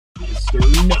Welcome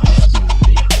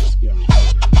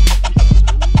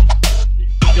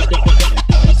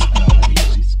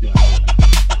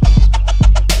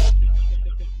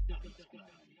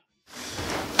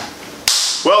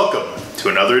to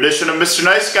another edition of Mr.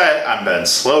 Nice Guy. I'm Ben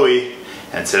Slowey,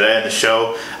 and today on the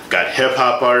show, I've got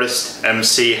hip-hop artist,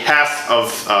 MC, half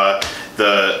of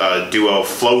the duo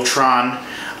Flowtron.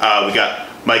 We got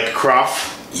Mike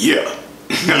Croft. Yeah.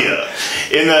 Yeah.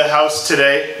 In the house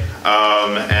today,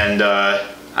 and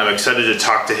I'm excited to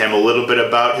talk to him a little bit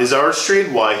about his artistry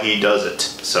and why he does it.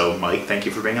 So, Mike, thank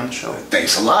you for being on the show.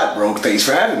 Thanks a lot, bro. Thanks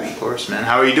for having me. Of course, man.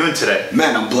 How are you doing today?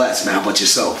 Man, I'm blessed, man. How about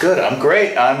yourself? Good. I'm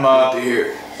great. I'm Good to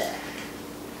hear.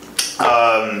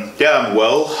 Yeah, I'm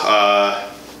well.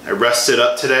 I rested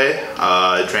up today.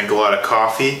 I drank a lot of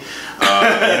coffee.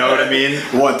 You know what I mean?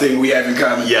 One thing we have in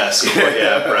common. Yes.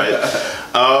 Yeah. Right.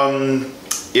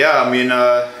 Yeah. I mean,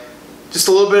 just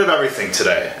a little bit of everything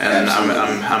today, and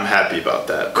I'm happy about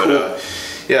that. But cool.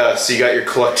 Yeah. So you got your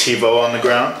Collectivo on the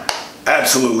ground.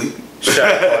 Absolutely. Shout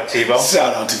out Collectivo.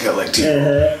 Shout out to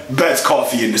Collectivo. Best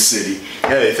coffee in the city.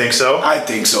 Yeah, you think so? I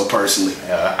think so, personally.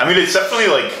 Yeah. I mean, it's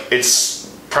definitely it's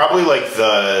probably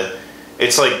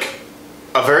it's like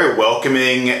a very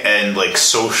welcoming and like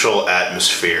social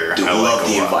atmosphere. Dude, I love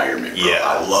the environment, bro. Yeah,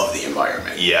 I love the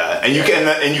environment. Yeah, and you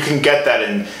can get that,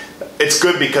 and it's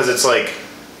good because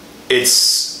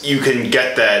you can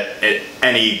get that at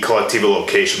any Collectivo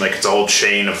location. Like, it's a whole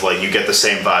chain of like, you get the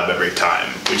same vibe every time,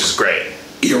 which is great.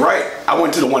 You're right. I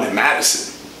went to the one in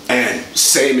Madison, and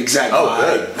same exact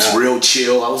vibe. Good. It's real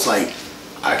chill. I was like,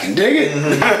 I can dig it.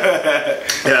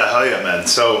 Yeah, hell yeah, man.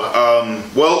 So,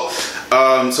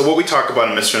 so what we talk about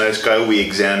in Mr. Nice Guy, we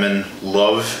examine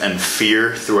love and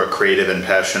fear through our creative and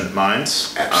passionate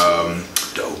minds. Absolutely.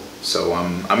 Dope. So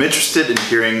I'm interested in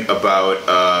hearing about,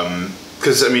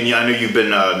 because I mean, I know you've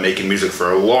been making music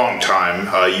for a long time.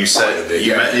 You said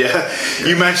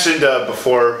you mentioned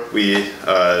before we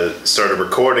started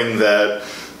recording that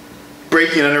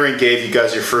Breaking and Entering gave you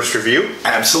guys your first review.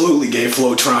 Absolutely, gave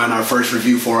Flowtron our first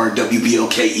review for our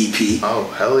WBLK EP. Oh,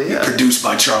 hell yeah. Produced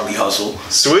by Charlie Hustle.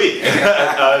 Sweet.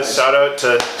 Shout out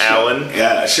to Alan.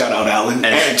 Yeah, shout out Alan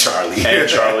and Charlie. And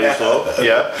Charlie as well.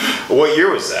 Yeah. What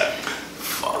year was that?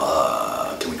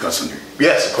 Can we cuss on here?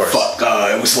 Yes, of course.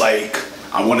 It was like,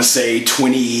 I want to say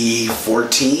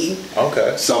 2014.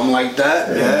 Okay. Something like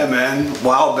that. Yeah, man. A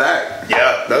while back.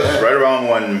 Yeah, that was right around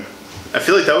when, I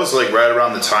feel like that was like right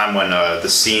around the time when the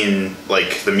scene,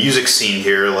 like the music scene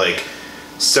here, like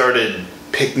started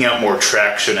picking up more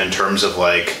traction in terms of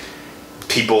like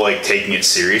people like taking it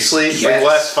seriously. Yes. Like the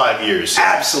last 5 years.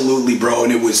 Absolutely, bro.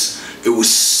 And it was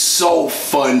so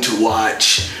fun to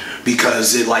watch,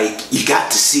 because it, like, you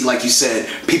got to see, like you said,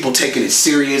 people taking it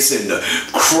serious, and the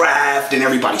craft and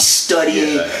everybody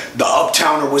studying. Yeah. The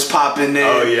Uptowner was popping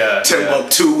there. Oh, yeah.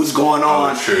 Timbuktu was going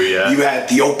on. Oh, true, yeah. You had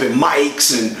the open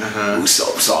mics, and it was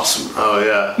awesome, bro. Oh,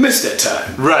 yeah. Missed that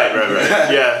time. Right.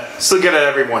 Yeah. Still get it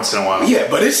every once in a while. Yeah,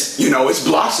 but it's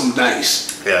blossomed nice.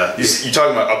 Yeah. You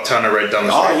talking about Uptowner right down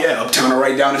the street? Oh, yeah, Uptowner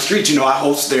right down the street. I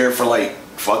host there for like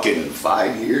fucking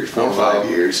 5 years, 4 or 5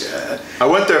 years. Yeah. I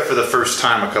went there for the first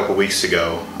time a couple weeks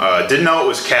ago. Didn't know it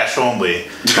was cash only.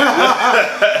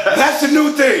 That's a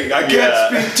new thing. I can't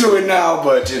speak to it now,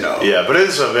 but Yeah, but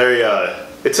it's a very,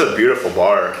 it's a beautiful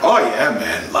bar. Oh yeah,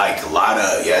 man. Like a lot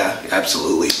of,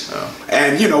 absolutely. Oh.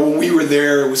 And when we were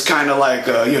there, it was kind of like,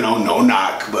 no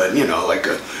knock, but like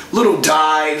a little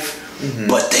dive. Mm-hmm.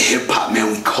 But the hip hop,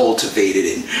 man, we cultivated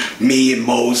it. Me and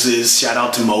Moses, shout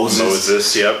out to Moses.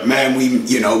 Moses, yep. Man, we,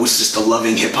 it was just a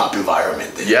loving hip hop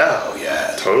environment there. Yeah. Oh,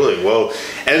 yeah. Totally. Well,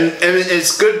 and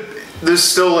it's good. There's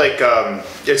still like,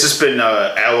 it's just been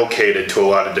allocated to a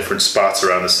lot of different spots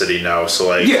around the city now. So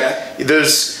like,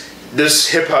 there's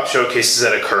hip hop showcases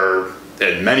that occur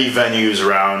at many venues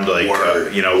around, like,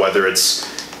 whether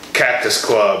it's Cactus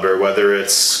Club, or whether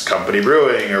it's Company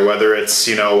Brewing, or whether it's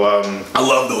I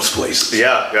love those places.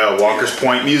 Yeah, Walker's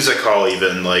Point Music Hall,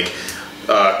 even like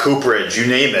Cooperage, you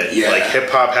name it. Yeah. Like hip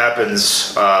hop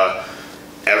happens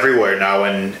everywhere now,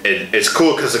 and it's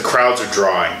cool because the crowds are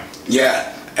drawing.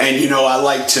 Yeah, and I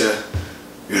like to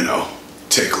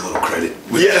take a little credit.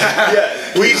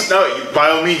 Please, no, by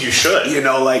all means you should.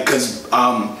 Like, because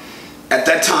at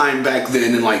that time back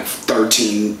then in like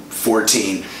 13,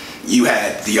 14. You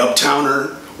had the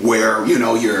Uptowner, where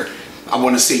I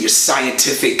want to say your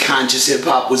scientific conscious hip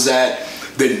hop was at.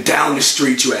 Then down the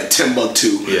street you had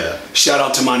Timbuktu. Yeah. Shout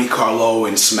out to Monte Carlo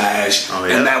and Smash. Oh,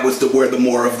 yeah. And that was where the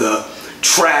more of the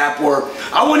trap, or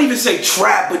I won't even say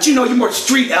trap, but your more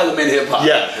street element hip hop.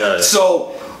 Yeah.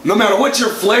 So no matter what your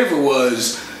flavor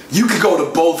was, you could go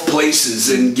to both places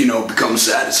and, you know, become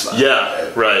satisfied.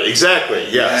 Yeah, right, exactly,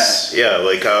 yes. Yeah,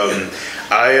 like,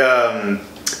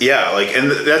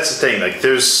 and that's the thing, like,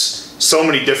 there's so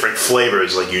many different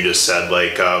flavors, like you just said,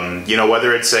 like, you know,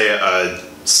 whether it's a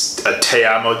Te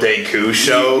Amo Danku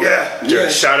show. Yeah.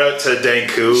 Shout out to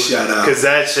Danku. Shout out. Because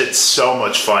that shit's so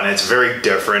much fun. It's very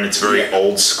different. It's very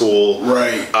old school.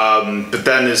 Right. But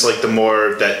then there's like the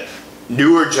more that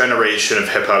newer generation of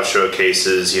hip hop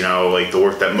showcases, you know, like the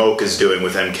work that Moke is doing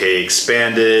with MK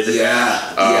Expanded.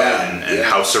 And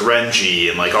House of Renji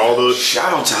and like all those.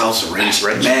 Shout out to House of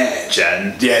Renji. Man.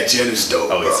 Jen. Yeah, Jen is dope.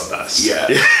 Oh, he's the best. Yeah.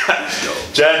 He's dope.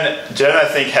 Jen, I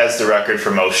think, has the record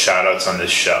for most shout outs on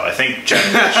this show. I think Jen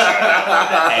would shout out more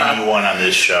than anyone on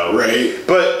this show. Right.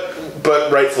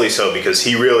 But rightfully so, because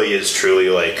he really is truly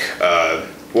like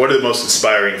one of the most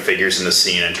inspiring figures in the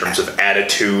scene in terms of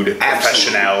attitude,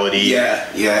 professionality.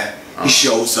 Yeah. He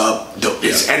shows up, dope.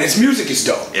 And his music is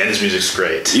dope. And his music's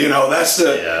great. You know, that's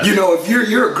the, you know, if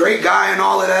you're a great guy and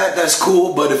all of that, that's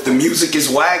cool, but if the music is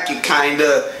whack, you kind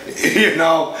of, you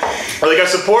know. Like, I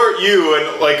support you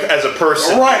and, like, as a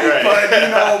person. Right. But,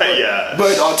 you know,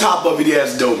 but on top of it, he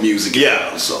has dope music.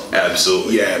 Yeah, so,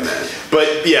 absolutely. Yeah, man.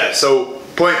 But, yeah, so,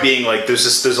 point being, like,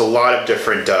 there's a lot of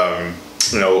different,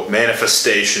 you know,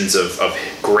 manifestations of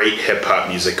great hip-hop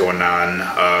music going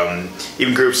on.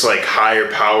 Even groups like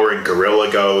Higher Power and Gorilla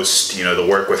Ghost, you know, the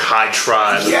work with High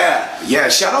Tribe. Yeah,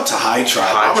 shout out to High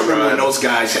Tribe. I remember when those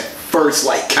guys had first,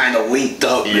 like, kind of linked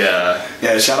up. Yeah.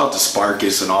 Yeah, shout out to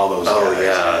Sparkus and all those guys.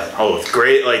 Yeah. Oh,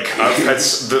 great. Like,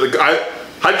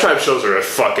 High Tribe shows are a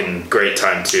fucking great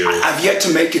time, too. I've yet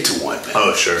to make it to one, man.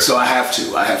 Oh, sure. So I have to.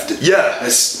 Yeah.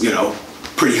 That's, you know,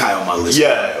 pretty high on my list.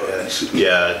 Yeah,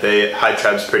 High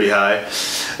Tribe's pretty high.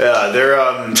 Yeah, they're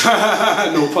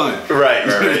no pun. Right.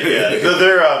 Yeah,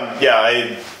 they're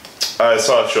I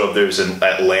saw a show of theirs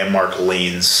at Landmark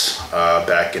Lanes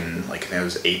back in like I think it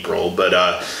was April, but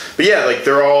yeah, like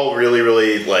they're all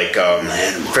really like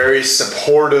very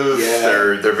supportive.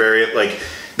 Yeah. They're very like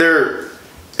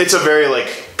it's a very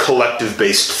like collective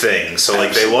based thing, so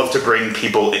like they love to bring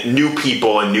new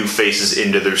people and new faces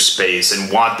into their space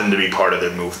and want them to be part of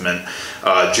their movement.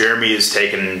 Jeremy is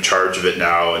taking charge of it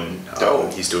now,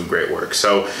 and he's doing great work.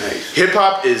 So hip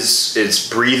hop is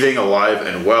breathing alive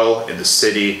and well in the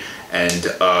city, and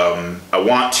I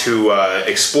want to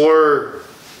explore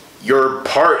your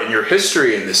part and your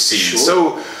history in this scene. Sure.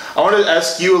 So I want to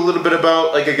ask you a little bit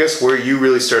about, like, I guess where you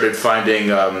really started finding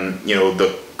you know,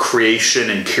 the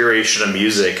creation and curation of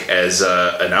music as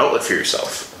an outlet for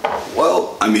yourself.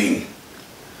 Well, I mean,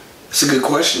 it's a good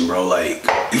question, bro. Like,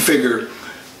 you figure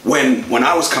when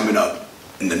I was coming up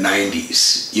in the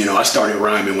 90s, you know, I started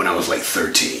rhyming when I was like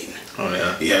 13. Oh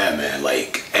yeah. Yeah, man.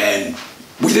 Like, and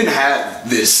we didn't have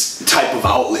this type of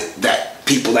outlet that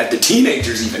the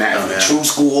teenagers even have, True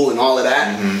School and all of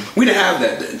that. Mm-hmm. We didn't have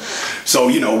that then. So,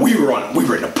 you know, we were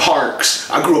in the parks.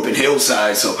 I grew up in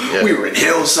Hillside, so we were in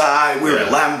Hillside, we were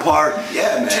in Latin Park.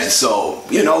 Yeah, man. So,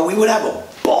 you know, we would have a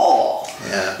ball.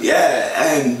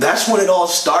 Yeah, and that's when it all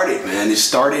started, man. It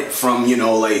started from, you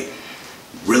know, like,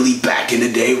 really back in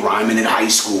the day, rhyming in high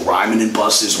school, rhyming in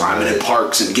buses, rhyming in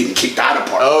parks, and getting kicked out of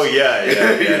parks. Oh, yeah.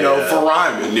 You know, for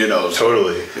rhyming, you know.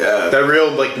 Totally. Yeah. That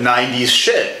real, like, 90s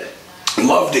shit.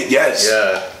 Loved it, yes.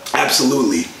 Yeah.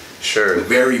 Absolutely. Sure.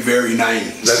 Very, very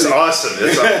 90s. That's awesome.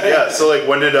 Yeah. So, like,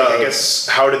 when did, I guess,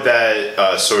 how did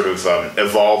that sort of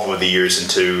evolve with the years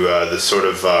into the sort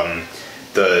of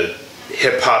the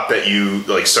hip hop that you,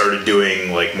 like, started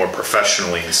doing, like, more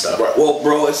professionally and stuff? Well,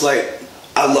 bro, it's like,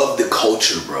 I love the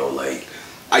culture, bro. Like,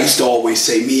 I used to always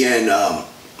say, me and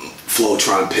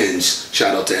Flowtron Pins,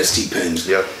 shout out to ST Pins.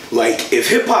 Yep. Like, if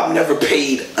hip hop never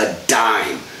paid a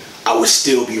dime, I would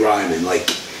still be rhyming. Like,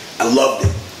 I loved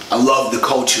it. I loved the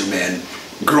culture, man.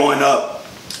 Growing up,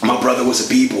 my brother was a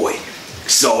b-boy,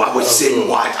 so I would sit and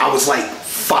watch. I was like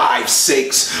 5,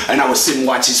 6, and I would sit and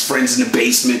watch his friends in the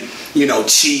basement, you know,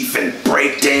 Chief and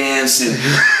breakdance, and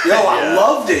I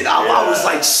loved it. I was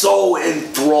like so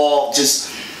enthralled,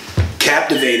 just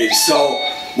captivated. So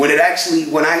when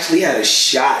I actually had a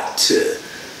shot to,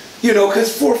 you know,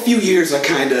 because for a few years I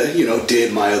kind of, you know,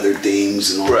 did my other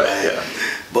things and all that. Yeah.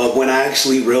 But when I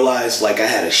actually realized, like, I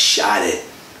had a shot at,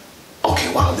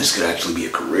 okay, wow, this could actually be a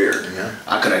career. Yeah.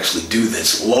 I could actually do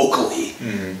this locally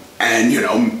and, you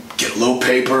know, get a little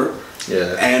paper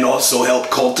and also help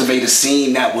cultivate a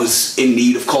scene that was in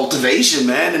need of cultivation,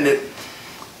 man. And it,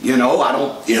 you know,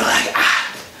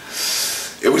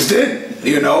 it was then,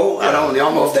 you know. I don't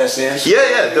know if that's the answer.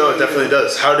 Yeah, no, it definitely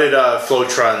does. How did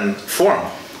Flowtron form?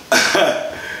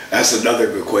 That's another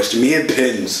good question. Me and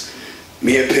Pins,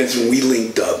 Me and Pence, when we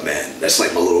linked up, man, that's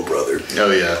like my little brother.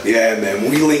 Oh yeah. Yeah, man.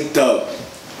 When we linked up,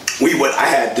 I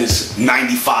had this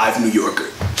 '95 New Yorker,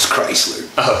 it's Chrysler.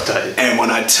 Oh, tight. And when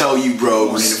I tell you,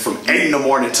 bro, from 8 in the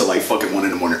morning to like fucking 1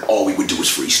 in the morning, all we would do was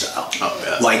freestyle. Oh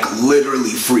yeah. Like literally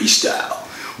freestyle.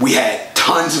 We had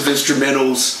tons of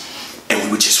instrumentals, and we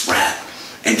would just rap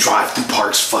and drive through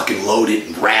parks, fucking loaded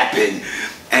and rapping.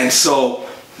 And so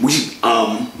we,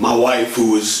 my wife,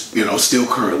 who was, you know, still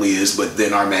currently is, but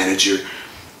then our manager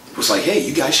was like, hey,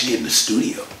 you guys should get in the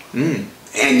studio.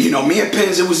 And, you know, me and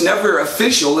Pins, it was never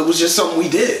official. It was just something we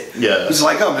did. Yeah. It was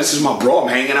like, oh, this is my bro. I'm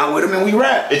hanging out with him and we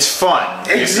rap. It's fun.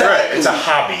 Exactly. Right. It's a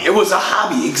hobby. It was a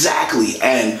hobby, exactly.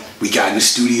 And we got in the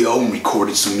studio and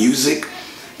recorded some music.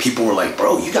 People were like,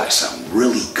 bro, you guys sound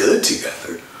really good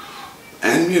together.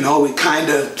 And, you know, it kind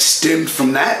of stemmed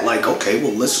from that. Like, okay,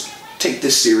 well, let's take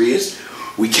this serious.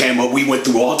 We went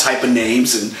through all type of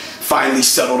names and finally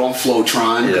settled on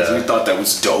Flowtron because we thought that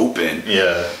was dope. And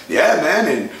yeah, man,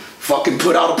 and fucking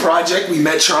put out a project. We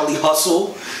met Charlie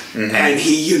Hustle, and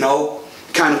he, you know,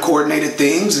 kind of coordinated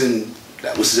things, and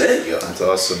that was it. Yo. That's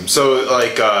awesome. So,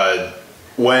 like,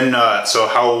 so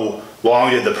how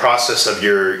long did the process of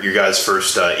your guys'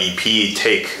 first EP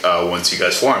take once you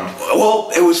guys formed?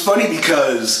 Well, it was funny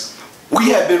because we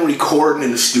had been recording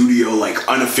in the studio like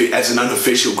as an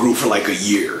unofficial group for like a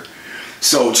year.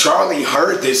 So Charlie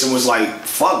heard this and was like,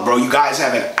 fuck, bro, you guys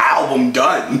have an album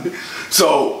done.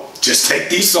 So just take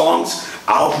these songs,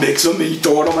 I'll mix them, and you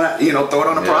throw it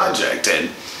on a project. And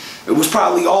it was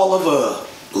probably all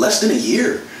of less than a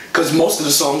year because most of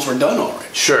the songs were done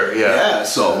already. Sure, yeah. Yeah,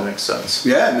 so that makes sense.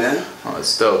 Yeah, man. Oh,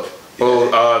 that's dope.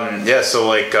 Well, so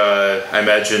like I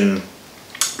imagine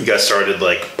you guys started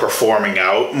like performing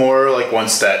out more like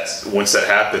once that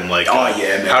happened. Like, oh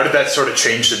yeah, man. How did that sort of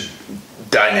change the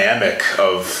dynamic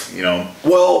of, you know?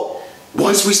 Well,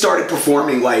 once we started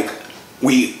performing, like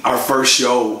our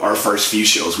first few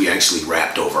shows, we actually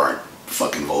rapped over our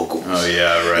fucking vocals. Oh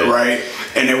yeah, right. Right,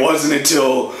 and it wasn't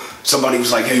until somebody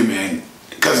was like, "Hey, man,"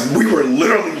 because we were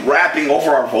literally rapping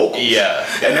over our vocals. Yeah,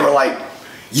 and they were like,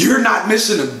 "You're not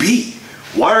missing a beat.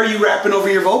 Why are you rapping over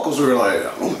your vocals?" We were like,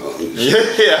 "I don't know."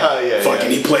 Yeah.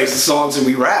 Fucking, he plays the songs and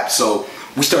we rap. So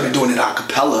we started doing it a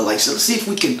cappella. Like, so let's see if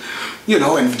we can, you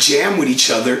know, and jam with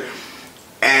each other.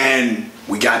 And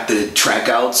we got the track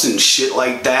outs and shit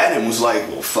like that, and was like,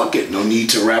 well, fuck it, no need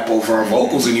to rap over our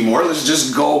vocals anymore. Let's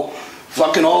just go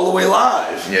fucking all the way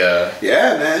live. Yeah.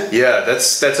 Yeah, man. Yeah,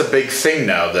 that's a big thing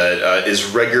now that is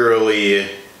regularly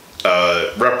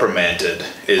reprimanded,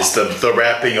 is the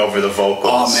rapping over the vocals.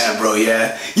 Oh man, bro,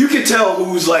 yeah. You can tell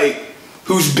who's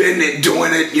been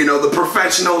doing it, you know, the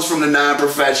professionals from the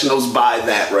non-professionals buy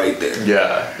that right there.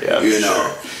 Yeah, you know.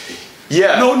 Sure.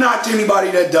 Yeah. No knock to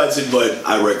anybody that does it, but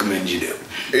I recommend you do.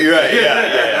 Right,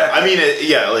 yeah. I mean,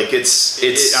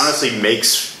 it honestly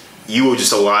makes you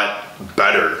just a lot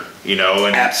better, you know.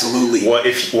 And absolutely.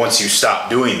 Once you stop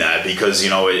doing that, because, you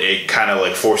know, it kind of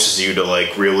like forces you to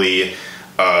like really,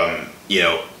 you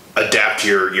know, adapt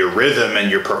your rhythm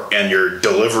and your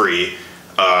delivery,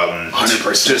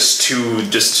 100%.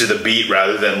 just to the beat,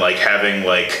 rather than like having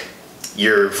like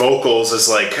your vocals as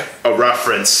like a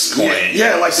reference point.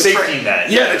 Yeah, like safety net.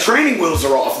 Yeah, the training wheels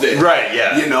are off there. Right,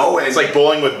 yeah. You know, and it's like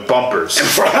bowling with bumpers.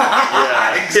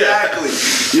 Yeah, exactly.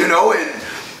 You know, and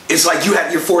it's like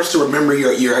you're forced to remember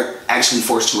you're actually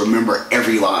forced to remember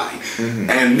every line.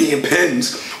 And me and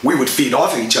Pins, we would feed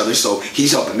off of each other. So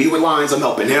he's helping me with lines, I'm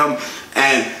helping him.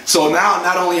 And so now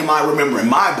not only am I remembering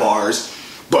my bars,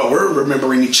 but we're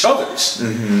remembering each other's.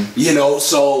 You know,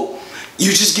 so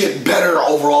you just get better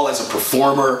overall as a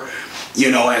performer,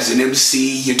 you know, as an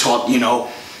MC. You talk, you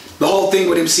know, the whole thing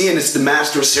with MCing is the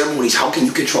master of ceremonies. How can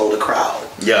you control the crowd?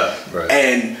 Yeah, right.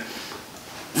 And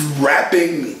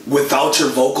rapping without your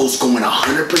vocals going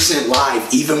 100%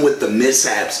 live, even with the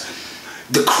mishaps,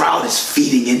 the crowd is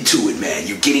feeding into it, man.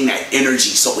 You're getting that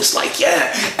energy. So it's like,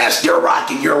 yeah, as you're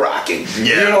rocking, you're rocking. Yeah,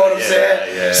 you know what I'm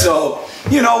saying? Yeah. So,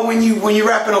 you know, when you're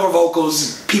rapping over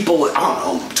vocals, people, I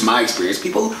don't know, to my experience,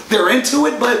 people, they're into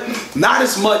it, but not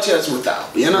as much as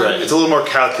without, you know? Right. It's a little more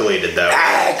calculated that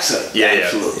way. Absolutely.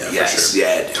 Yeah, yes, for sure.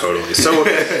 Yeah. Totally. So,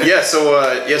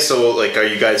 so like, are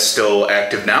you guys still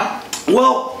active now?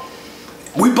 Well,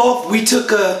 we went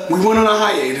on a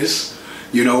hiatus.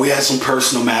 You know, we had some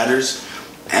personal matters.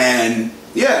 And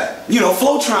yeah, you know,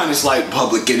 Flowtron is like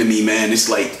Public Enemy, man. It's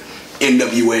like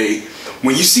NWA.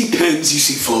 When you see Pins, you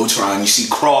see Flowtron. You see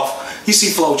Croft, you see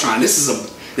Flowtron.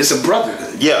 It's a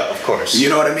brotherhood. Yeah, of course. You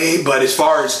know what I mean? But as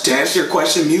far as to answer your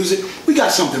question, music, we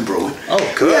got something brewing. Oh,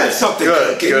 good. We got something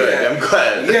good. Yeah. I'm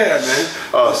glad. Yeah, man.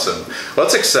 Awesome. Well,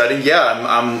 that's exciting. Yeah,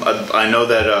 I know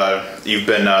that you've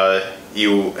been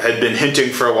you had been hinting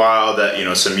for a while that, you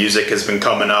know, some music has been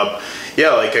coming up.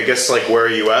 Yeah, like, I guess, like, where are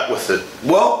you at with it?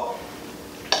 Well,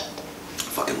 I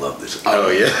fucking love this. Oh,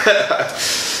 yeah.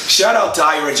 Shout out to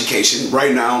higher education.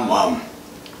 Right now,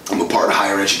 I'm a part of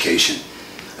higher education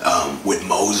with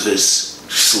Moses,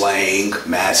 Slang,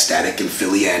 Mad Static, and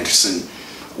Philly Anderson.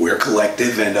 We're a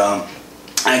collective, and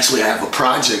actually I have a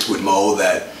project with Mo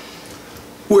that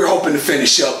we're hoping to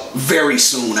finish up very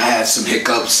soon. I had some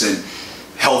hiccups and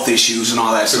health issues and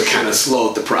all that, so it kind of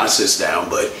slowed the process down,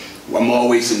 but I'm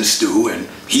always in the stew, and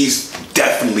he's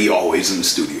definitely always in the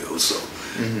studio, so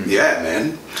yeah,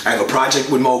 man. I have a project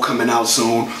with Mo coming out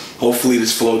soon. Hopefully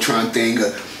this Flowtron thing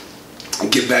will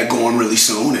get back going really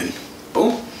soon, and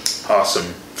boom.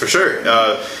 Awesome. For sure.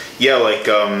 Yeah, like,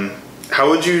 how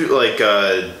would you, like,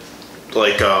 I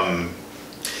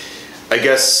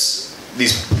guess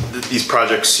these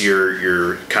projects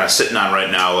you're kind of sitting on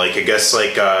right now, like, I guess,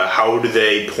 like, how do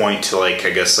they point to, like, I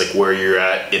guess, like, where you're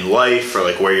at in life, or,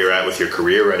 like, where you're at with your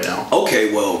career right now?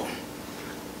 Okay, well,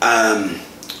 I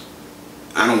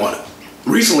don't want to.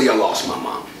 Recently, I lost my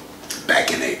mom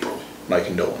back in April. My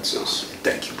condolences.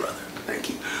 Thank you, brother. Thank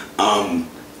you.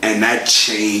 And that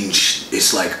changed.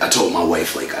 It's like I told my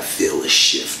wife, like, I feel a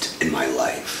shift in my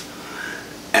life,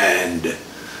 and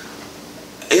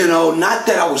you know, not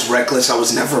that I was reckless. I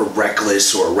was never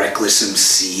reckless or a reckless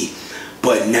MC,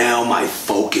 but now my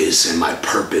focus and my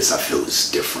purpose, I feel, is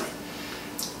different.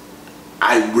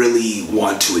 I really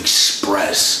want to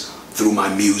express through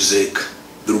my music,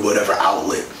 through whatever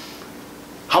outlet,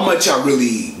 how much I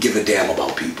really give a damn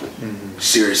about people.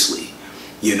 Seriously.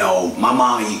 You know, my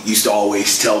mom used to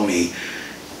always tell me,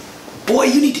 boy,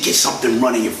 you need to get something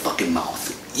running your fucking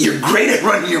mouth. You're great at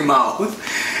running your mouth.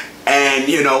 And,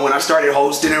 you know, when I started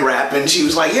hosting and rapping, she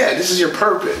was like, yeah, this is your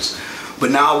purpose. But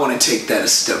now I want to take that a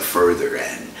step further,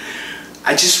 and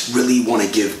I just really want to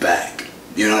give back.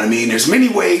 You know what I mean? There's many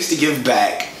ways to give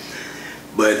back,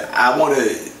 but I want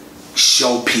to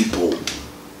show people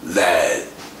that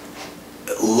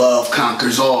love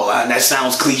conquers all. That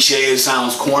sounds cliche, it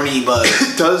sounds corny, but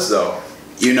it does, though.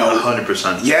 You know,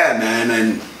 100%. Yeah, man,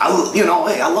 and you know,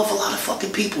 hey, I love a lot of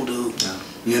fucking people, dude. Yeah.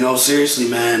 You know, seriously,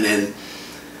 man, and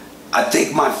I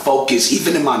think my focus,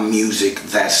 even in my music,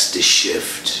 that's the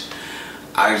shift.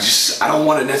 I don't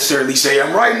want to necessarily say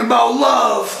I'm writing about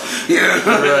love, you know,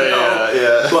 right,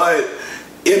 yeah. But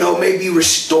you know, maybe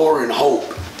restoring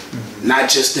hope, not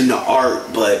just in the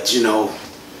art, but you know,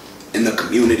 in the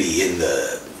community, in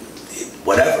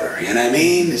whatever, you know what I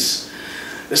mean? It's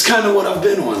kind of what I've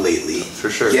been on lately. For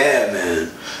sure. Yeah,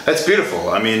 man. That's beautiful.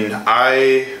 I mean,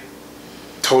 I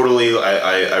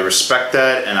respect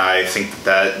that, and I think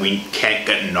that we can't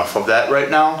get enough of that right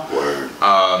now. Word.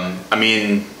 I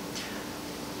mean,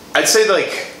 I'd say,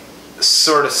 like,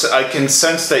 sort of, I can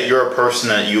sense that you're a person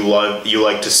that you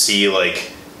like to see,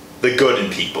 like, the good in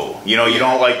people. You know, you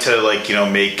don't like to, like, you know,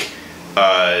 make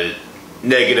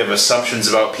negative assumptions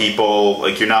about people.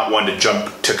 Like, you're not one to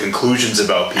jump to conclusions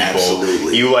about people.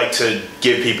 Absolutely. You like to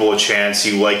give people a chance.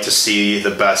 You like to see the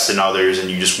best in others,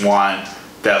 and you just want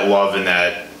that love and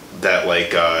that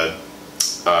like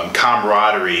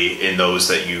camaraderie in those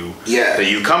that you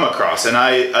come across. And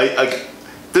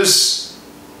there's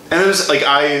like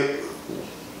I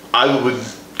would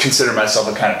consider myself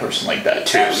a kind of person like that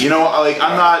too. Absolutely. You know, like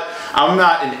I'm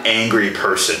not an angry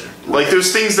person. Like,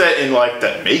 there's things that in life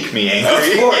that make me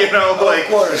angry, you know, like,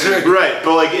 right,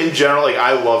 but like in general, like,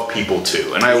 I love people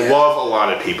too, and I love a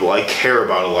lot of people. I care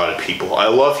about a lot of people. I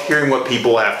love hearing what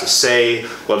people have to say.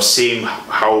 Love seeing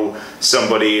how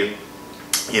somebody,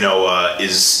 you know,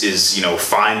 is you know,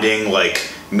 finding like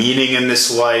meaning in this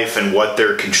life and what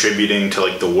they're contributing to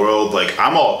like the world. Like,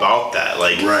 I'm all about that.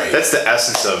 Like, that's the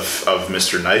essence of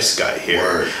Mr. Nice Guy here.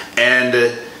 Word.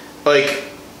 And like,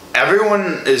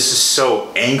 everyone is just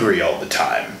so angry all the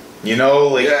time, you know,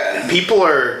 like people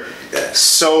are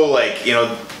so, like, you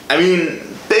know, I mean,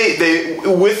 they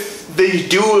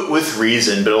do it with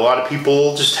reason, but a lot of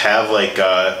people just have like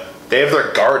they have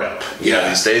their guard up, you know,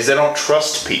 these days. They don't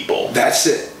trust people. That's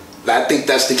it. I think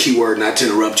that's the key word, not to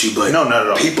interrupt you, but no, not at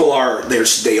all. People are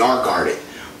they are guarded,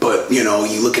 but you know,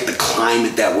 you look at the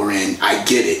climate that we're in. I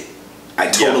get it. I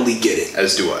totally get it.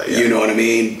 As do I. Yeah. You know what I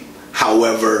mean?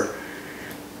 However,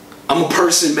 I'm a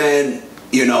person, man.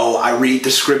 You know, I read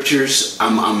the scriptures.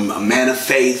 I'm a man of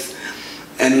faith,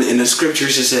 and in the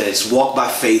scriptures it says, "Walk by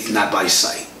faith, not by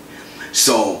sight."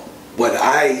 So, when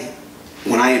I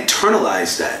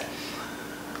internalize that,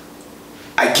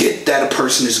 I get that a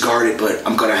person is guarded, but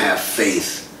I'm gonna have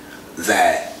faith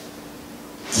that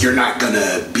you're not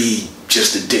gonna be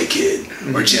just a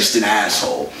dickhead or just an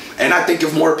asshole. And I think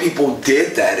if more people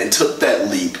did that and took that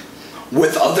leap,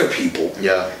 with other people,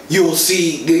 yeah, you'll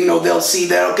see, you know, they'll see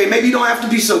that, okay, maybe you don't have to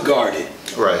be so guarded.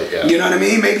 Right, yeah. You know what I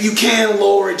mean? Maybe you can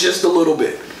lower it just a little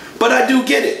bit. But I do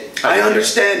get it. I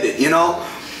understand it, you know?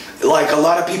 Like, a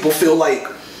lot of people feel like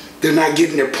they're not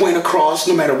getting their point across,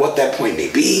 no matter what that point may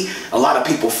be. A lot of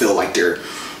people feel like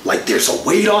there's a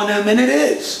weight on them, and it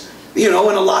is. You know,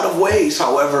 in a lot of ways.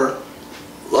 However,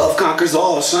 love conquers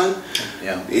all, son.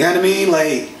 Yeah. You know what I mean?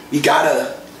 Like, you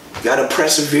gotta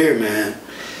persevere, man.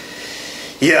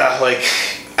 Yeah, like,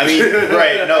 I mean,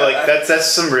 right, no, like,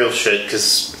 that's some real shit,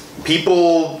 because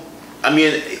people, I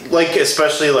mean, like,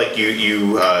 especially, like,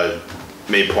 you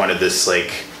made point of this,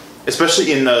 like,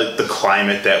 especially in the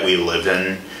climate that we live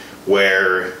in,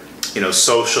 where, you know,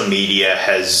 social media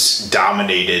has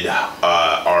dominated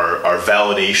our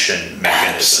validation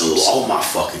mechanisms. Absolutely. Oh my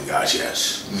fucking gosh,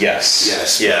 yes.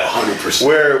 Yes. Yeah. 100%.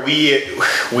 Where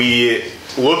we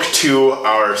look to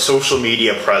our social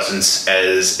media presence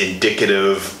as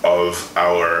indicative of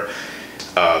our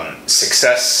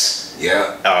success,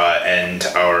 and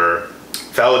our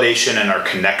validation and our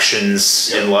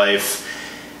connections in life.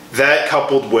 That,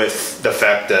 coupled with the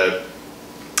fact that,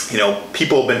 you know,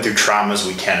 people have been through traumas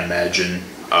we can't imagine.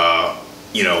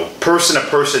 You know, person to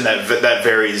person, that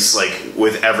varies, like,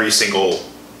 with every single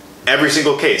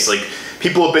case. Like,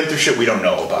 people have been through shit we don't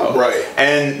know about, right?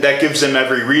 And that gives them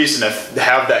every reason to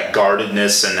have that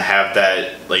guardedness and have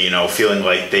that, like, you know, feeling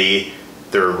like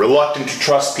they're reluctant to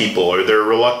trust people, or they're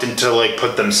reluctant to, like,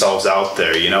 put themselves out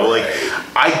there. You know, right.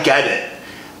 Like, I get it.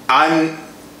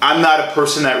 I'm not a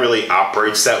person that really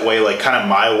operates that way. Like, kind of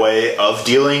my way of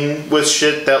dealing with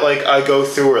shit that, like, I go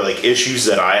through, or, like, issues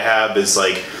that I have, is,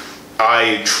 like,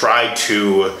 I try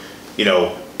to, you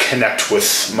know, connect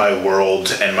with my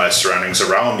world and my surroundings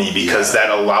around me, because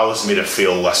that allows me to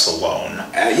feel less alone.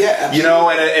 Absolutely. You know,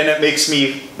 and it makes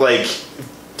me, like,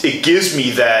 it gives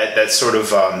me that sort of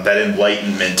that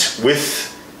enlightenment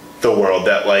with the world,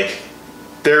 that, like,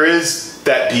 there is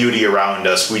that beauty around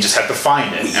us. We just have to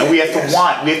find it, and we have to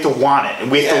want it,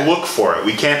 and we have to look for it.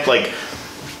 We can't, like,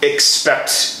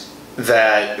 expect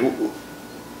that.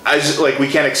 We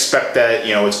can't expect that,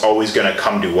 you know, it's always going to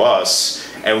come to us,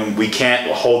 and we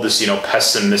can't hold this, you know,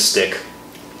 pessimistic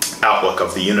outlook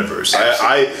of the universe.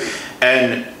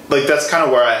 And like, that's kind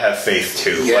of where I have faith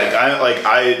too. Yeah. I have,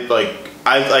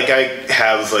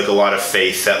 like, a lot of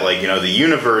faith that, like, you know, the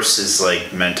universe is,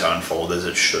 like, meant to unfold as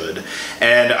it should.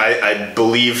 And I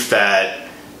believe that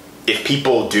if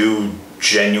people do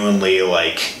genuinely,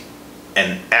 like,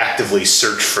 and actively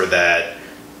search for that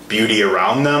beauty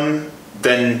around them,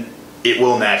 then it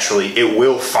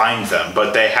will find them.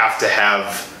 But they have to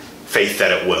have faith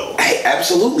that it will. Hey,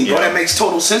 absolutely, bro. That makes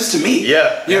total sense to me.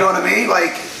 Yeah. You know what I mean?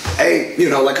 Like, hey, you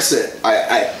know, like I said,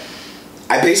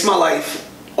 I base my life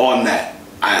on that.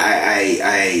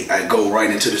 I go right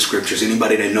into the scriptures.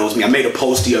 Anybody that knows me, I made a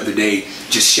post the other day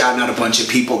just shouting out a bunch of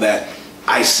people that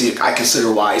I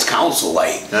consider wise counsel.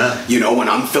 Like, you know, when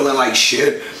I'm feeling like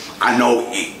shit, I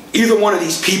know either one of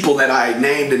these people that I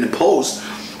named in the post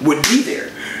would be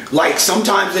there. Like,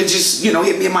 sometimes they just, you know,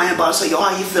 hit me in my inbox, say, yo,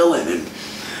 how you feeling?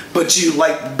 But you,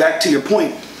 like, back to your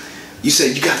point, you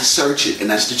said you got to search it, and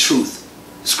that's the truth.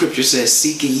 Scripture says,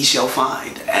 seek and ye shall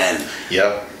find. And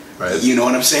right. You know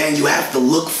what I'm saying? You have to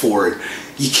look for it.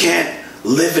 You can't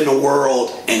live in the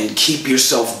world and keep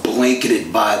yourself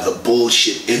blanketed by the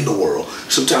bullshit in the world.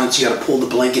 Sometimes you got to pull the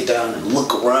blanket down and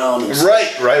look around. And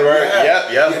right.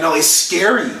 Yeah. You know, it's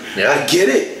scary. Yeah. I get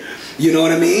it. You know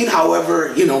what I mean?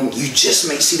 However, you know, you just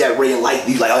may see that ray of light.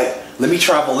 You like, right, let me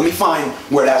travel. Let me find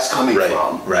where that's coming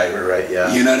from. Right.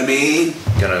 Yeah. You know what I mean?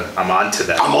 I'm on to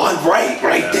that. I'm on right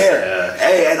there. Yeah.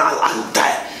 Hey, and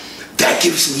that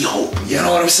gives me hope. You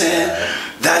know what I'm saying? Yeah.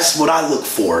 That's what I look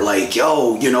for. Like,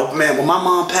 yo, you know, man, when my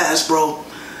mom passed, bro,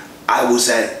 I was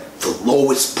at the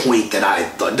lowest point that I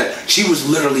thought. That she was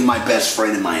literally my best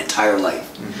friend in my entire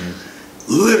life.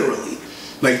 Mm-hmm. Literally.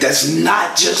 Like, that's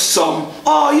not just some,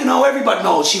 oh, you know, everybody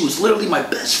knows. She was literally my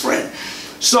best friend.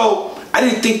 So I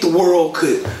didn't think the world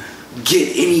could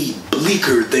get any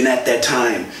bleaker than at that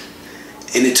time.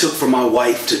 And it took for my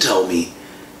wife to tell me,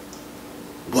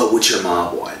 what would your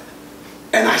mom want?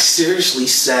 And I seriously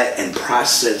sat and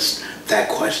processed that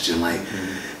question. Like,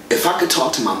 if I could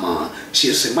talk to my mom, she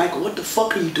would say, Michael, what the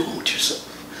fuck are you doing with yourself?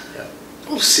 Yeah.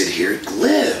 Don't sit here.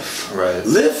 Live. Right.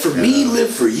 Live for me.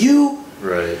 Live for you.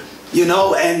 Right. You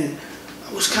know, and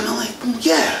I was kind of like, well,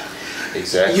 yeah.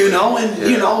 Exactly. You know,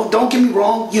 and, you know, don't get me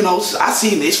wrong. You know, I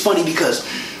see, it's funny because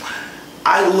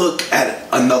I look at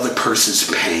another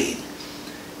person's pain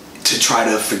to try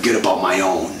to forget about my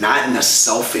own. Not in a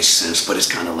selfish sense, but it's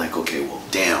kind of like, okay, well,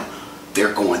 damn,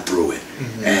 they're going through it.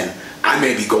 Mm-hmm. And I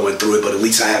may be going through it, but at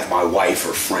least I have my wife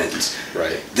or friends.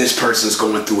 Right. This person's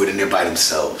going through it and they're by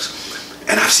themselves.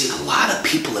 And I've seen a lot of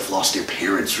people have lost their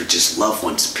parents or just loved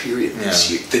ones, period, this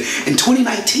year. In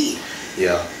 2019.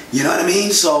 Yeah. You know what I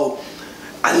mean? So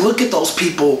I look at those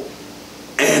people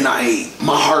and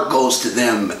my heart goes to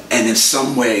them, and in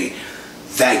some way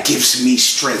that gives me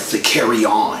strength to carry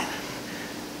on.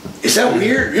 Is that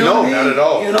weird? You know no, what I mean? not at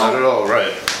all. You know? Not at all,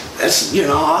 right. That's, you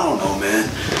know, I don't know, man.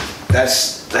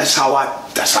 That's how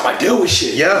I deal with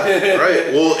shit. Yeah,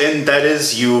 right. Well, and that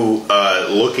is you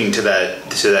looking to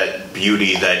that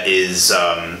beauty that is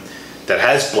that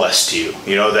has blessed you.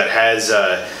 You know, that has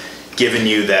given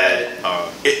you that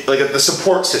like the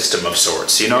support system of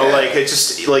sorts. You know, like it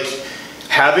just like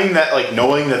having that, like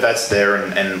knowing that that's there,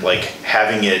 and like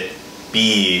having it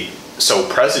be so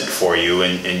present for you.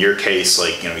 In your case,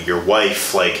 like, you know, your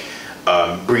wife, like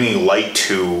bringing light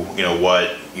to, you know,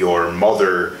 what your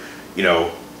mother, you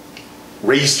know,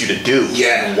 raised you to do,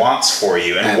 and wants for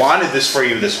you, and wanted this for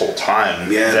you this whole time.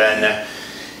 Then,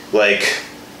 like,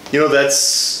 you know,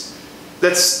 that's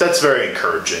very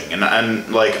encouraging.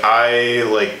 And like I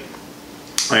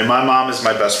mean, my mom is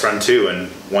my best friend too, and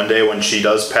one day when she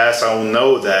does pass, I will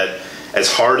know that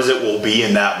as hard as it will be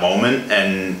in that moment,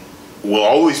 and will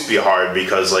always be hard,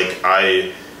 because like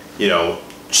you know,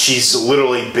 she's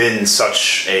literally been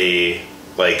such a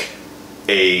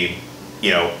you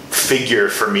know, figure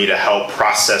for me to help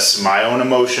process my own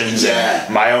emotions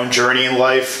and my own journey in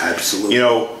life. Absolutely. You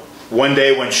know, one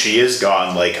day when she is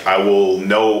gone, like I will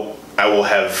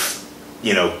have,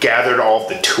 you know, gathered all of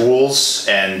the tools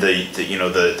and the you know,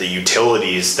 the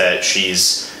utilities that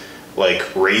she's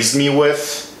like raised me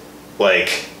with,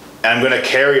 like, and I'm gonna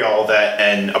carry all that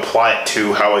and apply it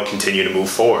to how I continue to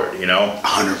move forward. You know,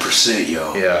 100%,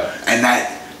 yo. Yeah. And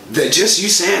that just you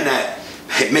saying that,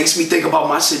 it makes me think about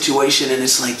my situation, and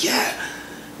it's like,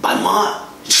 my mom,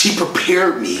 she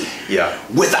prepared me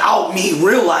without me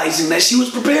realizing that she was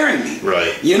preparing me.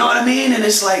 Right. You know what I mean? And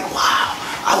it's like, wow.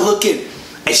 I look at,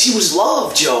 and she was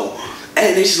loved, Joe.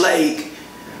 And it's like,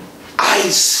 I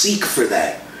seek for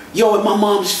that. Yo, at my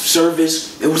mom's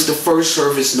service, it was the first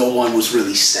service no one was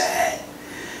really sad.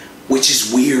 Which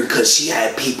is weird, because she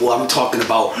had people, I'm talking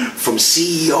about, from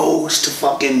CEOs to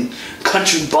fucking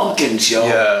country bumpkins, yo,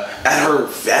 at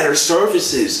her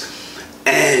services.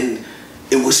 And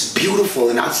it was beautiful,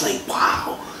 and I was like,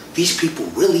 wow, these people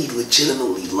really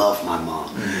legitimately love my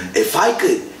mom. Mm-hmm. If I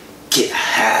could get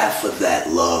half of that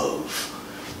love,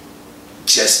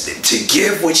 just to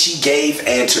give what she gave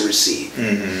and to receive.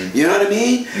 Mm-hmm. You know what I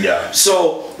mean? Yeah.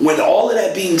 So when all of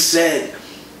that being said,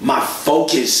 my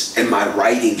focus and my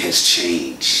writing has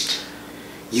changed.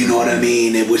 You know what I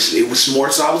mean? It was more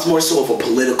so, I was more so of a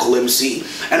political MC,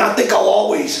 and I think I'll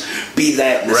always be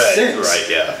that in a sense. Right,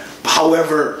 yeah.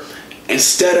 However,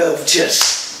 instead of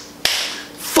just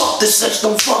fuck the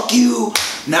system, fuck you,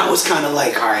 now it's kind of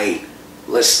like, all right,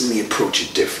 let me approach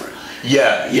it different.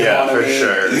 Yeah, you know what for I mean?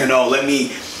 sure. You know, let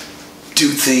me do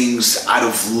things out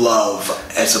of love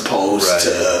as opposed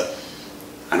to,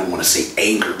 I don't want to say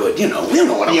anger, but you know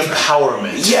what I'm saying. The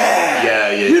empowerment.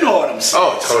 Yeah. You know what I'm saying.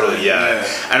 Oh, totally, yeah.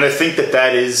 And I think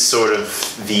that is sort of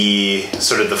the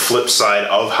flip side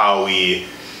of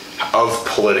of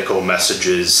political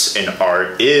messages in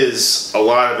art, is a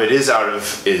lot of it is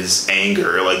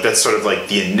anger. Like that's sort of like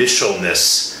the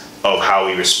initialness of how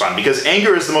we respond, because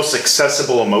anger is the most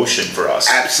accessible emotion for us.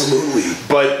 Absolutely.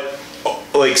 But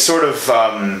like sort of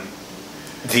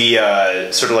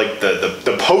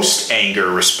the post anger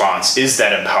response is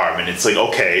that empowerment. It's like,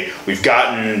 okay, we've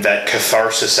gotten that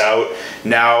catharsis out.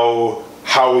 Now,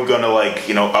 how are we going to, like,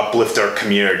 you know, uplift our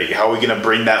community? How are we going to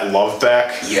bring that love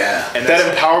back? Yeah. And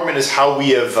that empowerment is how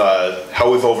we've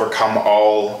overcome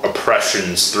all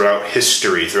oppressions throughout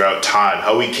history, throughout time.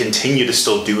 How we continue to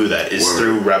still do that is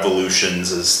through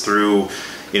revolutions, is through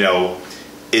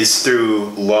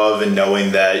love and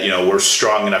knowing that, you know, we're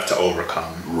strong enough to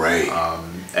overcome. Right.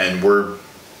 And we're,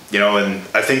 you know, and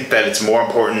I think that it's more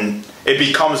important, it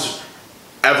becomes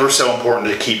ever so important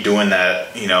to keep doing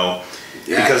that, you know,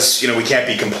 because, you know, we can't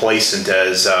be complacent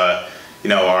as, you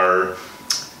know, our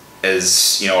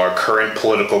current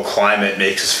political climate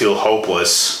makes us feel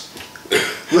hopeless.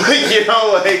 Like, you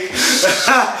know, like,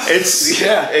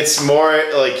 it's more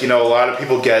like, you know, a lot of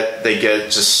people get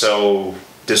just so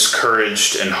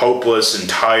discouraged and hopeless and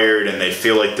tired, and they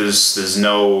feel like there's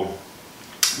no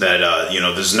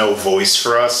voice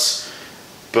for us.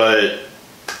 But,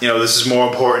 you know, this is more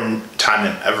important time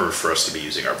than ever for us to be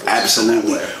using our voices.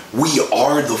 Absolutely. We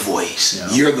are the voice. Yeah.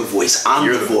 You're the voice.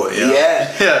 You're the voice.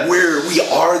 Yeah. We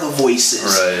are the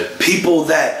voices. Right. People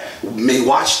that may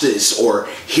watch this or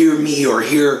hear me or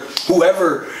hear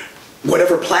whoever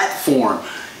whatever platform,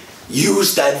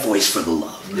 use that voice for the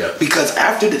love. Yep. Because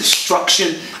after the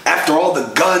destruction, after all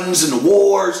the guns and the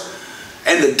wars,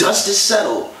 and the dust is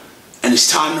settled, and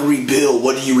it's time to rebuild,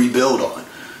 what do you rebuild on?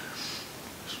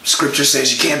 Scripture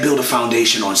says you can't build a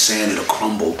foundation on sand, it'll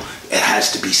crumble. It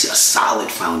has to be a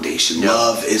solid foundation. Yep.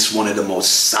 Love is one of the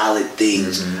most solid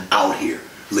things out here.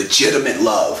 Legitimate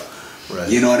love. Right.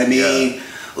 You know what I mean? Yeah.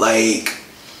 Like,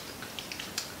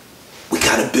 we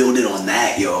gotta build it on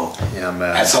that, yo. Yeah,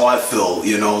 man. That's how I feel,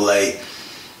 you know, like,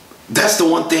 that's the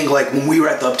one thing, like, when we were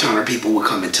at the Uptowner, people would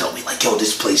come and tell me, like, yo,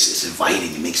 this place is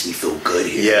inviting, it makes me feel good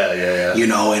here. Yeah. You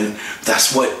know, and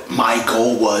that's what my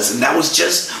goal was, and that was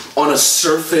just on a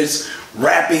surface,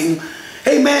 rapping,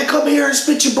 hey, man, come here and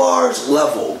spit your bars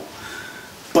level.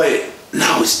 But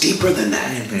now it's deeper than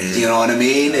that, you know what I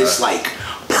mean? It's like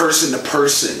person to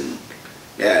person.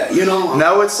 Yeah, you know.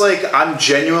 Now it's like, I'm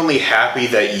genuinely happy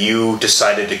that you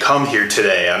decided to come here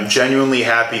today. I'm genuinely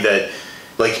happy that,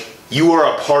 like, you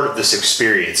are a part of this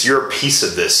experience. You're a piece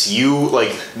of this. You,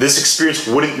 like, this experience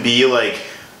wouldn't be, like,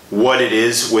 what it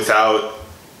is without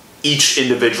each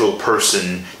individual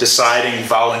person deciding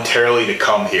voluntarily to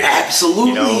come here.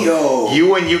 Absolutely, you know, yo.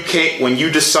 When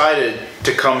you decided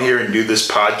to come here and do this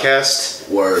podcast,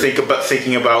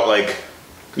 thinking about like,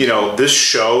 you know, this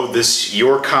show,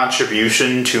 your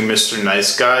contribution to Mr.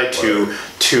 Nice Guy,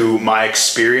 to my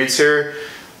experience here,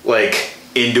 like,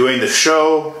 in doing the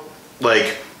show,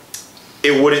 like,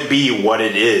 it wouldn't be what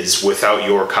it is without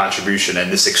your contribution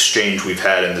and this exchange we've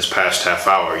had in this past half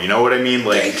hour. You know what I mean?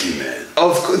 Like, thank you, man.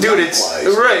 Dude, it's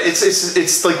right.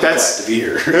 It's like, that's glad to be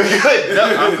here. Good.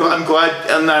 No, I'm glad,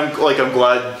 and I'm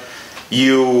glad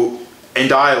you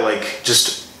and I, like,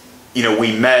 just, you know,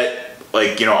 we met.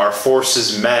 Like, you know, our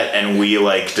forces met and we,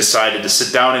 like, decided to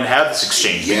sit down and have this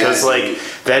exchange because, like,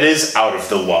 that is out of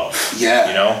the love. Yeah,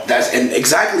 you know,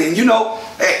 exactly. And you know,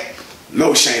 hey,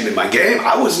 no shame in my game.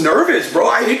 I was nervous, bro.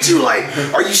 I hit you like,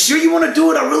 are you sure you want to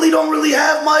do it? I really don't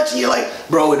have much. And you're like,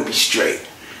 bro, it'll be straight.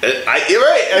 You're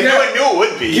right. I knew it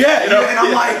would be. Yeah, you know? And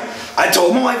I'm like, I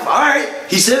told him, I'm like, all right.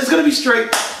 He said it's gonna be straight.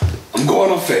 I'm going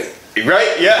on faith.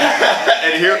 Right, yeah,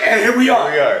 and here we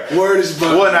are. Word is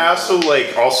bond. Well, and I also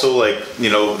like, you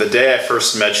know, the day I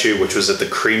first met you, which was at the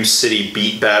Cream City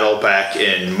Beat Battle back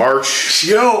in March.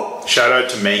 Yo, shout out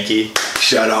to Mankey.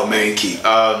 Shout out Mankey.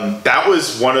 That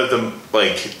was one of the,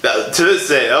 like, to this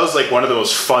day, that was like one of the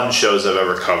most fun shows I've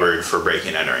ever covered for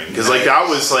Breaking Entering, because like that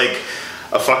was like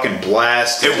a fucking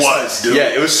blast. It was, dude. Yeah,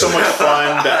 it was so much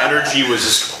fun. The energy was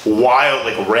just wild,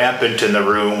 like rampant in the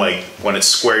room, like when it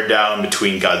squared down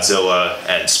between Godzilla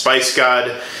and Spice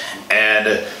God. And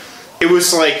it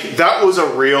was like, that was a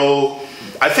real,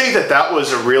 I think that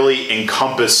was a really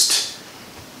encompassed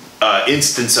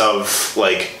instance of,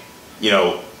 like, you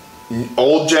know,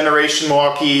 old generation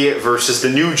Milwaukee versus the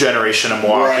new generation of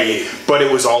Milwaukee, but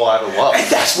it was all out of love. And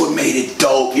that's what made it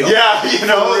dope, yo. Yeah, you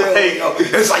know, real, like, yo.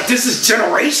 It's like, this is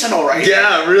generational, right?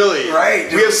 Yeah, really. Right.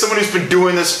 We have someone who's been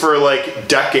doing this for like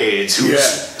decades,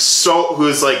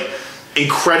 who's like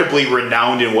incredibly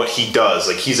renowned in what he does.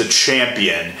 Like, he's a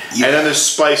champion. Yeah. And then there's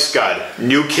Spice God,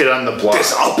 new kid on the block.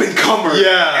 This up and comer.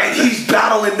 Yeah. And he's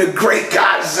battling the great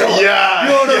Godzilla. Yeah. You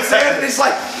know what I'm saying? And it's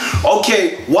like,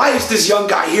 okay, why is this young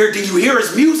guy here? Did you hear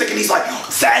his music? And he's like,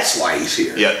 that's why he's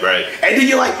here. Yeah, right. And then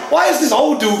you're like, why is this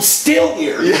old dude still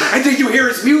here? Yeah. And then you hear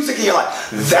his music and you're like,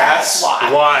 that's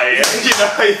why. You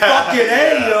know, fucking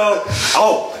A, yo.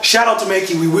 Oh, shout out to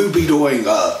Makey. We will be doing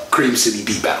Cream City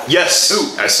Beat Battle. Yes.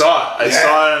 I saw it. I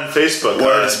saw it on Facebook.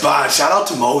 Word is bond. Shout out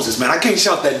to Moses, man. I can't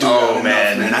shout that dude out enough,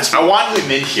 man. I want him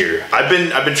in here. I've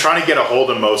been trying to get a hold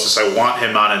of Moses. I want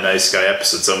him on a Nice Guy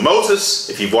episode. So Moses,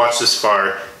 if you've watched this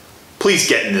far, please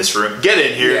get in this room. Get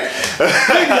in here. Yeah.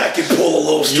 Maybe I can pull a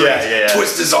little string,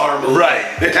 twist his arm a little. Right.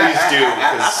 Please do,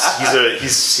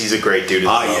 because he's a great dude as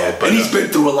well. Yeah. But, and he's been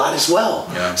through a lot as well.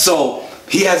 Yeah. So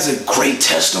he has a great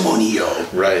testimony, yo.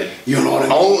 Right. You know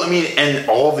what I mean? And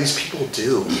all of these people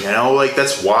do. You know, like,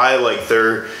 that's why, like,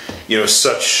 they're, you know,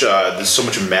 such there's so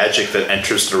much magic that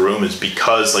enters the room, is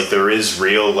because, like, there is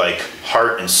real, like,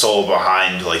 heart and soul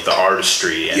behind, like, the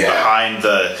artistry and behind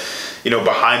the, you know,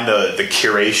 behind the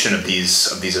curation of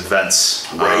these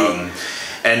events. Right.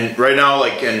 And right now,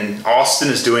 like, and Austin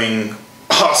is doing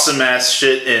awesome ass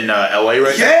shit in LA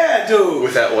right now. Yeah, dude.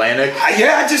 With Atlantic.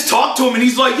 I just talked to him and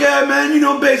he's like, yeah, man, you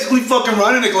know, basically fucking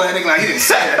running Atlantic. Like, he didn't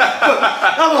say that.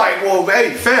 I'm like, well,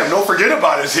 hey, fam, don't forget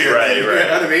about us here. Right. You know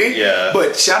what I mean? Yeah.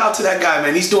 But shout out to that guy,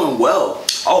 man. He's doing well.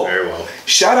 Oh, very well.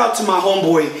 Shout out to my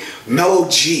homeboy, Mellow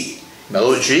G.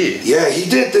 Mellow G. Yeah, he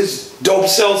did this Dope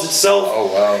Sells Itself.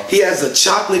 Oh, wow. He has a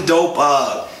chocolate dope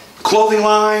clothing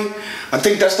line. I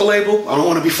think that's the label. I don't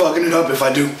want to be fucking it up if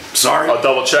I do. Sorry. I'll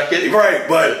double check it. Right,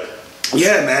 but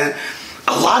yeah, man.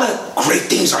 A lot of great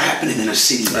things are happening in the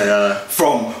city, man.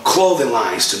 From clothing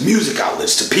lines to music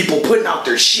outlets to people putting out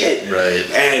their shit. Right.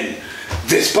 And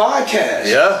this podcast.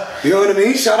 Yeah. You know what I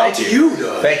mean? Shout out to you,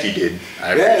 dog. Thank you, dude.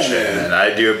 I appreciate it, man.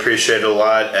 I do appreciate it a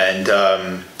lot. And,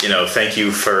 thank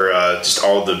you for just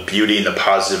all the beauty and the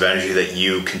positive energy that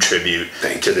you contribute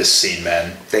to this scene,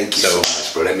 man. Thank you so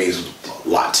much, bro. That means a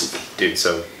lot to me. Dude,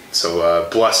 so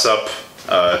bless up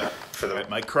for the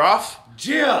Mike Croft.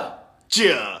 Yeah.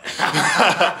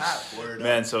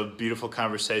 Man, so beautiful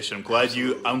conversation.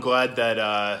 I'm glad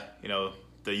that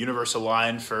the universe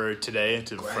aligned for today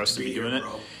for us to be doing it.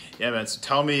 Bro. Yeah, man. So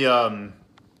tell me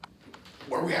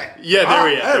where we at? Yeah,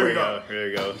 there we go. There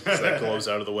we go. So that glow's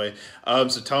out of the way.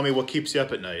 So tell me what keeps you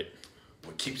up at night?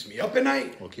 What keeps me up at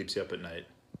night? What keeps you up at night?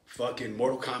 Fucking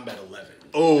Mortal Kombat 11.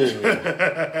 Oh,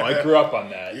 I grew up on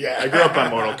that. Yeah. I grew up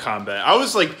on Mortal Kombat. I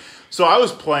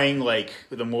was playing like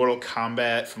the Mortal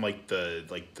Kombat from like the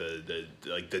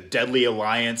Deadly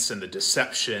Alliance and the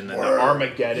Deception and the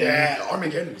Armageddon. Yeah,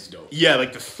 Armageddon was dope. Yeah,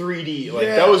 like the 3D. Like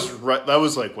that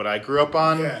was like what I grew up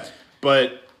on. Yeah.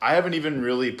 But I haven't even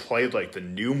really played like the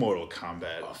new Mortal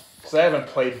Kombat because I haven't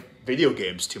played video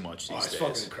games too much these days. It's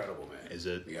fucking incredible, man. Is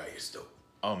it? Yeah, it's dope.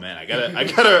 Oh man, I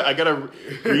gotta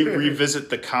revisit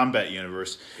the combat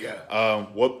universe. Yeah.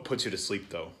 What puts you to sleep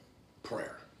though?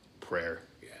 Prayer.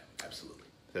 Yeah, absolutely.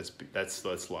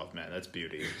 That's love, man. That's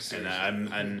beauty.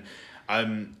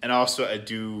 And also I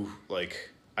do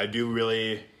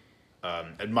really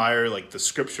admire like the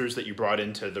scriptures that you brought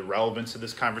into the relevance of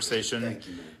this conversation. Thank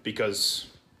you, man. Because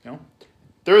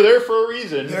they're there for a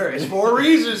reason. It's for a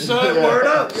reason, son. Word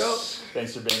up, yo.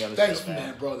 Thanks for being on the show, Thanks,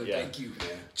 man, brother. Yeah. Thank you,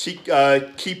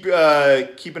 man. Keep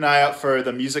an eye out for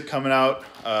the music coming out.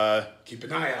 Keep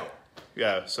an eye out.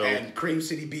 Yeah. So and Cream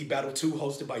City Beat Battle 2,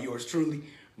 hosted by yours truly.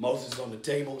 Moses on the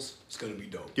tables. It's gonna be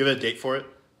dope. Do you have a date for it?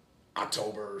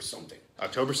 October or something.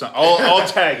 October something. I'll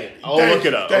tag it. I'll look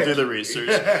it up. I'll do the research.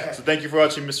 So thank you for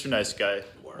watching, Mr. Nice Guy.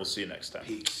 We'll see you next time.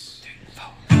 Peace.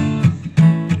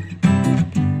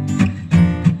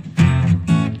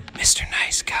 Mr.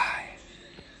 Nice Guy.